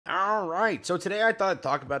Alright, so today I thought I'd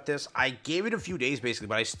talk about this. I gave it a few days basically,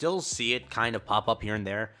 but I still see it kind of pop up here and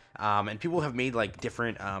there. And people have made like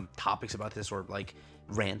different topics about this, or like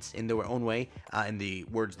rants in their own way. And the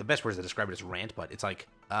best words to describe it is rant, but it's like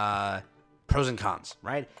pros and cons,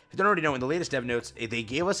 right? If you don't already know, in the latest dev notes, they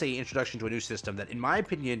gave us a introduction to a new system that, in my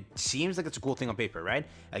opinion, seems like it's a cool thing on paper, right?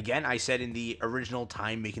 Again, I said in the original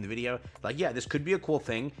time making the video, like, yeah, this could be a cool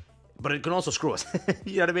thing, but it can also screw us.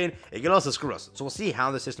 You know what I mean? It can also screw us. So we'll see how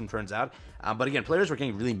the system turns out. But again, players were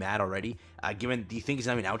getting really mad already, given the thing is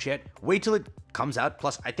not even out yet. Wait till it comes out.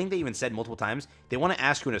 Plus, I think they even said multiple times, they want to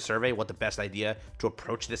ask you in a survey what the best idea to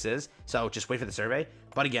approach this is. So just wait for the survey.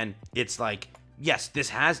 But again, it's like, yes, this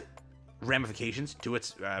has ramifications to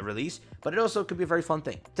its release, but it also could be a very fun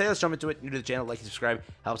thing. Today, let's jump into it. New to the channel, like and subscribe,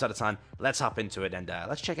 helps out a ton. Let's hop into it and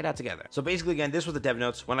let's check it out together. So basically, again, this was the dev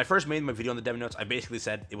notes. When I first made my video on the dev notes, I basically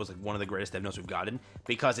said it was like one of the greatest dev notes we've gotten,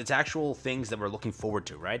 because it's actual things that we're looking forward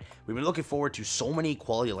to, right? We've been looking forward to so many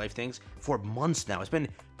quality of life things for months now. It's been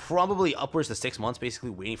probably upwards to 6 months basically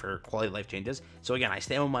waiting for quality of life changes. So again, I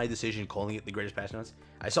stand on my decision calling it the greatest patch notes.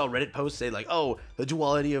 I saw Reddit posts say like, oh, the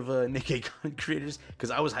duality of Nikke creators,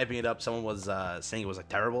 because I was hyping it up. Someone was saying it was like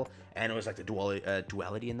terrible, and it was like the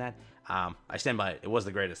duality in that. I stand by it. It was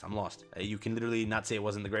the greatest. I'm lost. You can literally not say it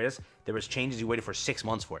wasn't the greatest. There was changes you waited for 6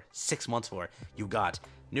 months for. 6 months for. You got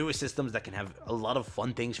newest systems that can have a lot of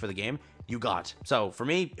fun things for the game. You got. So for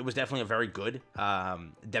me, it was definitely a very good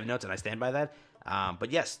dev notes, and I stand by that.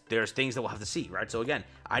 But yes, there's things that we'll have to see, right? So again,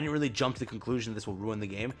 I didn't really jump to the conclusion this will ruin the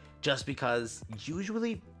game, just because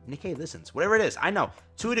usually Nikke listens. Whatever it is, I know.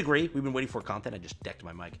 To a degree, we've been waiting for content. I just decked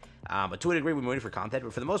my mic. But to a degree, we've been waiting for content.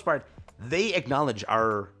 But for the most part, they acknowledge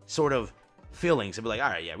our sort of feelings and be like, all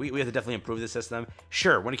right, yeah, we have to definitely improve this system.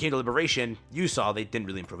 Sure, when it came to Liberation, you saw they didn't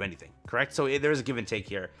really improve anything, correct? So there's a give and take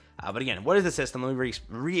here. But again, what is the system? Let me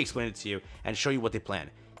re-explain it to you and show you what they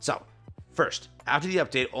plan. So, first, after the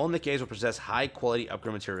update, all Nikkes will possess high-quality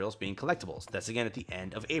upgrade materials being collectibles. That's again at the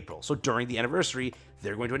end of April. So during the anniversary,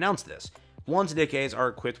 they're going to announce this. Once Nikkes are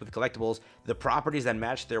equipped with collectibles, the properties that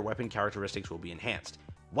match their weapon characteristics will be enhanced.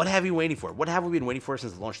 What have you waiting for? What have we been waiting for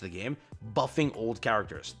since the launch of the game? Buffing old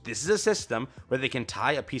characters. This is a system where they can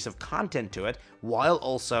tie a piece of content to it while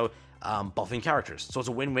also buffing characters. So it's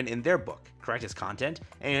a win-win in their book, correct? It's content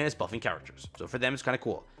and it's buffing characters. So for them, it's kind of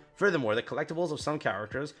cool. Furthermore, the collectibles of some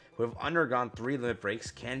characters who have undergone 3 limit breaks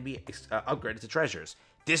can be upgraded to treasures.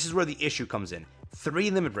 This is where the issue comes in. 3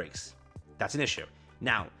 limit breaks. That's an issue.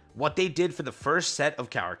 Now, what they did for the first set of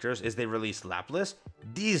characters is they released Lapis,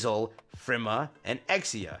 Diesel, Frima, and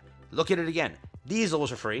Exia. Look at it again. Diesel was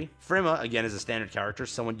for free. Frima, again, is a standard character,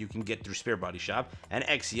 someone you can get through Spear Body Shop. And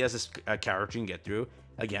Exia is a character you can get through,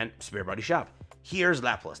 again, Spear Body Shop. Here's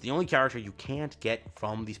Lapis, the only character you can't get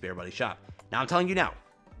from the Spear Body Shop. Now, I'm telling you now,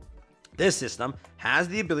 this system has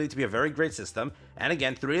the ability to be a very great system, and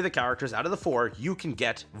again, 3 of the characters out of the 4 you can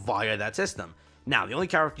get via that system. Now, the only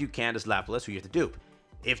character you can't is Lapis, who you have to dupe.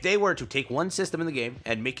 If they were to take one system in the game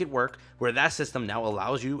and make it work, where that system now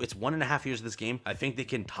allows you, it's 1.5 years of this game, I think they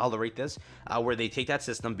can tolerate this, where they take that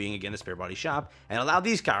system, being again the Spear Body Shop, and allow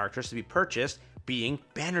these characters to be purchased, being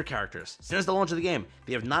banner characters. Since the launch of the game,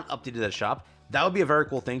 they have not updated that shop. That would be a very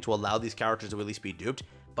cool thing to allow these characters to at least be duped.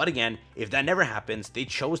 But again, if that never happens, they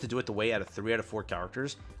chose to do it the way out of 3 out of 4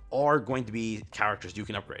 characters are going to be characters you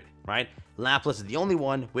can upgrade, right? Lapis is the only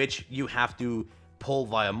one which you have to pull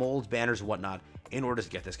via molds, banners, and whatnot in order to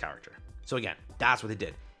get this character. So again, that's what they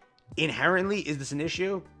did. Inherently, is this an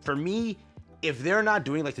issue? For me, if they're not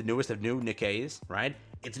doing like the newest of new Nikkes, right,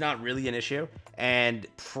 it's not really an issue. And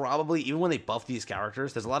probably even when they buff these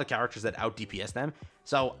characters, there's a lot of characters that out DPS them.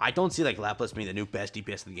 So I don't see like Lapis being the new best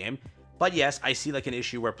DPS in the game. But yes, I see like an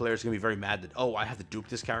issue where players are going to be very mad that, oh, I have to dupe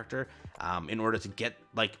this character in order to get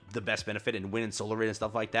like the best benefit and win in solo raid and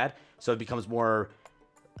stuff like that. So it becomes more,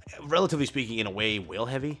 relatively speaking, in a way, whale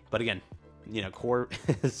heavy. But again, you know, core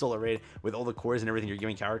solo raid with all the cores and everything you're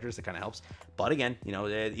giving characters, that kind of helps. But again, you know,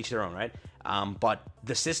 each their own, right? But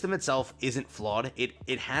the system itself isn't flawed.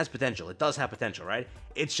 It has potential. It does have potential, right?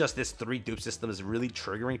 It's just this 3 dupe system is really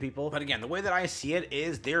triggering people. But again, the way that I see it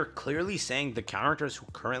is they're clearly saying the characters who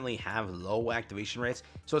currently have low activation rates,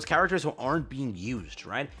 so it's characters who aren't being used,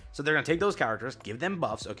 right? So they're gonna take those characters, give them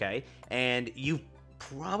buffs, okay, and you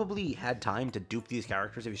probably had time to dupe these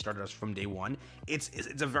characters if you started us from day one. It's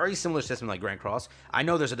a very similar system like Grand Cross. I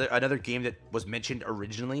know there's another game that was mentioned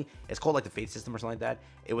originally. It's called like the Fate system or something like that.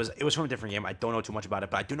 It was from a different game. I don't know too much about it,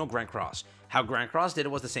 but I do know Grand Cross. How Grand Cross did it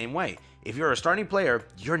was the same way. If you're a starting player,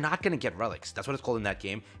 you're not going to get relics. That's what it's called in that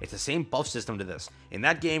game. It's the same buff system to this. In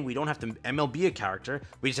that game, we don't have to MLB a character.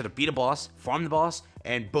 We just have to beat a boss, farm the boss,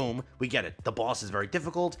 and boom, we get it. The boss is very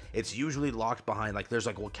difficult. It's usually locked behind, like, there's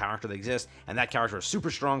like one character that exists, and that character is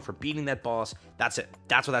super strong for beating that boss. That's it.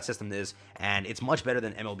 That's what that system is, and it's much better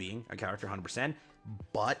than MLBing a character 100%.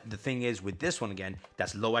 But the thing is, with this one, again,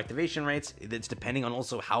 that's low activation rates. It's depending on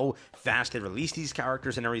also how fast they release these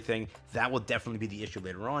characters and everything. That will definitely be the issue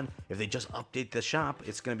later on. If they just update the shop,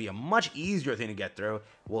 it's going to be a much easier thing to get through.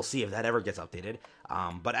 We'll see if that ever gets updated.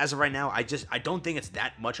 But as of right now, I don't think it's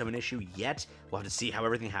that much of an issue yet. We'll have to see how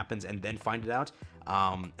everything happens and then find it out.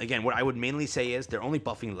 Again, what I would mainly say is they're only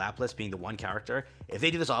buffing Laplas being the one character. If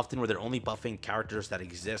they do this often where they're only buffing characters that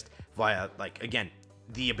exist via, like, again,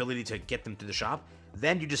 the ability to get them to the shop,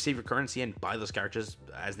 then you just save your currency and buy those characters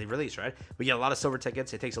as they release, right? We get a lot of silver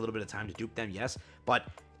tickets. It takes a little bit of time to dupe them, yes, but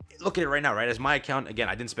look at it right now, right? As my account, again,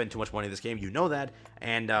 I didn't spend too much money in this game, you know that,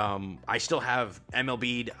 and I still have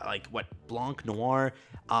MLB'd, like, what, Blanc, Noir,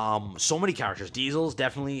 so many characters. Diesel's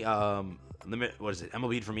definitely, what is it,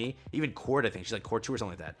 MLB'd for me, even Cord, I think, she's like Cord 2 or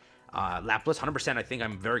something like that. Laplas, 100%, I think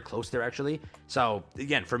I'm very close there, actually. So,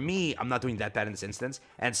 again, for me, I'm not doing that bad in this instance.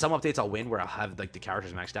 And some updates I'll win where I'll have, like, the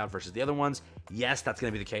characters maxed out versus the other ones. Yes, that's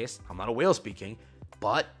going to be the case. I'm not a whale speaking.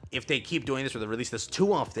 But if they keep doing this or they release this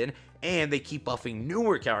too often and they keep buffing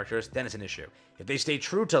newer characters, then it's an issue. If they stay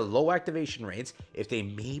true to low activation rates, if they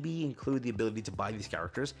maybe include the ability to buy these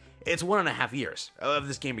characters, it's 1.5 years of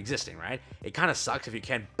this game existing, right? It kind of sucks if you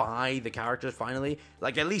can't buy the characters finally.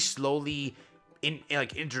 Like, at least slowly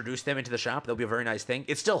introduce them into the shop. That'll be a very nice thing.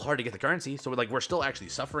 It's still hard to get the currency, so we're still actually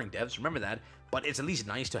suffering, devs, remember that, but it's at least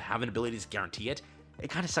nice to have an ability to guarantee it. It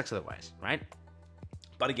kind of sucks otherwise, right?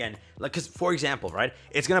 But again, like, because for example, right,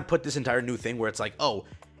 it's gonna put this entire new thing where it's like, oh,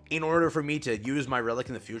 in order for me to use my relic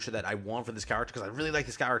in the future that I want for this character, because I really like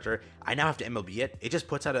this character, I now have to MLB it. It just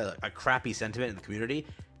puts out a crappy sentiment in the community.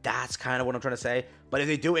 That's kind of what I'm trying to say. But if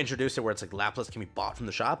they do introduce it where it's like Laplas can be bought from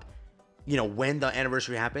the shop, you know, when the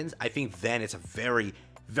anniversary happens, I think then it's a very,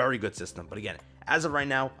 very good system. But again, as of right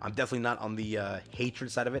now, I'm definitely not on the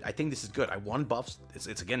hatred side of it. I think this is good. I won buffs.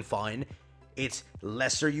 It's again fine. It's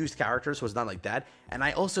lesser used characters, so it's not like that. And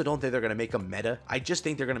I also don't think they're going to make them meta. I just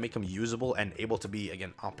think they're going to make them usable and able to be,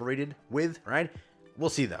 again, operated with, right? We'll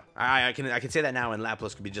see, though. I can say that now, and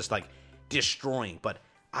Laplas could be just, like, destroying. But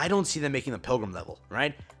I don't see them making them Pilgrim level,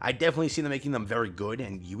 right? I definitely see them making them very good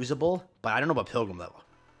and usable, but I don't know about Pilgrim level,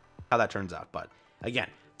 how that turns out. But again,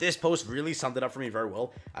 this post really summed it up for me very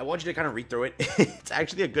well. I want you to kind of read through it. It's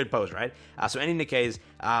actually a good post, right? So any Nikke's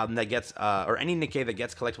that gets, or any Nikke that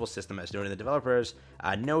gets collectible system, as noted in the developers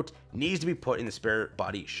note, needs to be put in the spare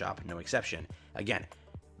body shop, no exception. Again,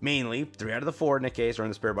 mainly 3 out of the 4 Nikkes are in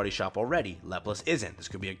the spare body shop already. Laplas isn't. This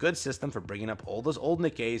could be a good system for bringing up all those old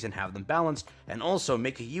Nikkes and have them balanced, and also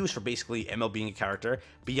make a use for basically MLBing a character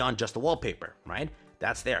beyond just the wallpaper, right?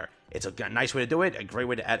 That's there. It's a nice way to do it, a great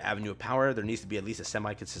way to add avenue of power. There needs to be at least a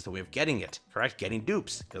semi-consistent way of getting it, correct? Getting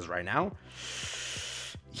dupes, because right now,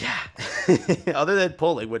 yeah, other than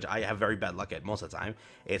pulling, which I have very bad luck at most of the time,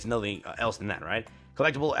 it's nothing else than that, right?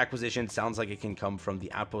 Collectible acquisition sounds like it can come from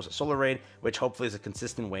the Outpost Solar Raid, which hopefully is a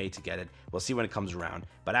consistent way to get it. We'll see when it comes around,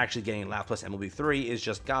 but actually getting Laplas MLB3 is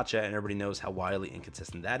just gotcha, and everybody knows how wildly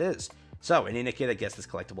inconsistent that is. So, any Nikke that gets this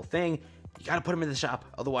collectible thing, you gotta put them in the shop,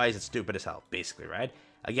 otherwise it's stupid as hell, basically, right?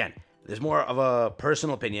 Again, there's more of a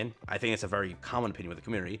personal opinion. I think it's a very common opinion with the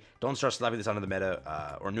community. Don't start slapping this onto the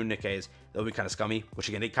meta or new Nikkes. They'll be kind of scummy, which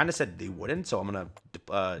again, they kind of said they wouldn't, so I'm going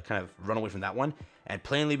to kind of run away from that one and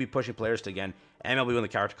plainly be pushing players to, again, MLB when the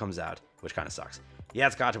character comes out, which kind of sucks. Yeah,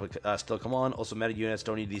 it's gotcha, but still come on. Also, meta units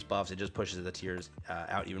don't need these buffs. It just pushes the tiers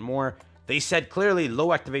out even more. They said clearly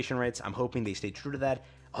low activation rates. I'm hoping they stay true to that.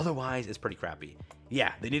 Otherwise, it's pretty crappy.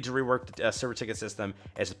 Yeah, they need to rework the server ticket system.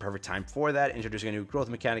 It's the perfect time for that, introducing a new growth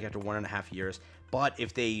mechanic after 1.5 years. But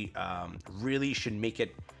if they really should make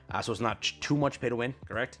it so it's not too much pay to win,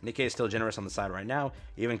 correct? Nikke is still generous on the side right now.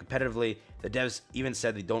 Even competitively, the devs even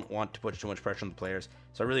said they don't want to put too much pressure on the players.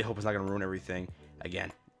 So I really hope it's not going to ruin everything.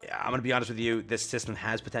 Again, I'm going to be honest with you, this system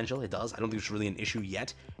has potential. It does. I don't think it's really an issue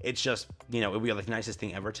yet. It's just, you know, it would be like the nicest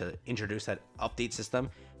thing ever to introduce that update system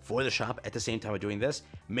for the shop at the same time of doing this,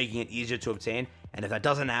 making it easier to obtain. And if that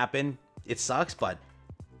doesn't happen, it sucks, but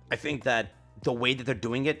I think that the way that they're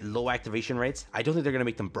doing it, low activation rates, I don't think they're going to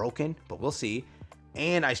make them broken, but we'll see.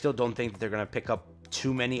 And I still don't think that they're going to pick up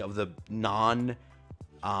too many of the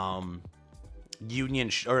union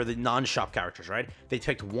or the non-shop characters, right? They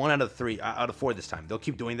picked 1 out of 4 this time. They'll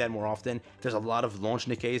keep doing that more often. There's a lot of launch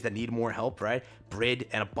Nikkes that need more help, right? Brid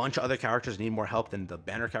and a bunch of other characters need more help than the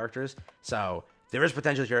banner characters. So there is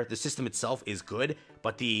potential here. The system itself is good,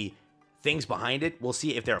 but the things behind it, we'll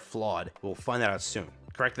see if they're flawed. We'll find that out soon.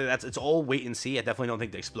 correctly. It's all wait and see. I definitely don't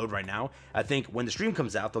think they explode right now. I think when the stream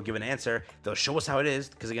comes out, they'll give an answer. They'll show us how it is,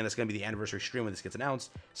 because again, it's going to be the anniversary stream when this gets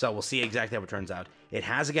announced. So we'll see exactly how it turns out. It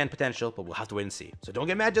has, again, potential, but we'll have to wait and see. So don't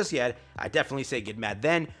get mad just yet. I definitely say get mad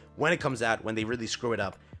then when it comes out, when they really screw it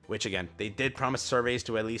up, which again, they did promise surveys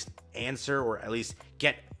to at least answer or at least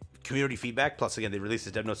get community feedback. Plus, again, they released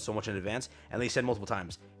the dev notes so much in advance, and they said multiple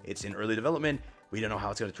times, it's in early development. We don't know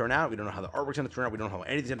how it's going to turn out. We don't know how the artwork's going to turn out. We don't know how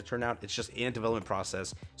anything's going to turn out. It's just in a development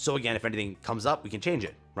process. So again, if anything comes up, we can change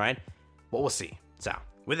it, right? But we'll see. So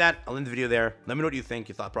with that, I'll end the video there. Let me know what you think,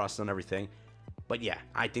 your thought process on everything. But yeah,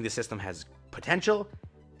 I think the system has potential,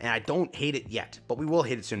 and I don't hate it yet. But we will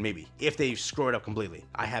hate it soon, maybe, if they screw it up completely.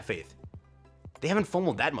 I have faith. They haven't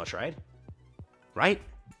fumbled that much, right? Right?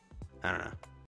 I don't know.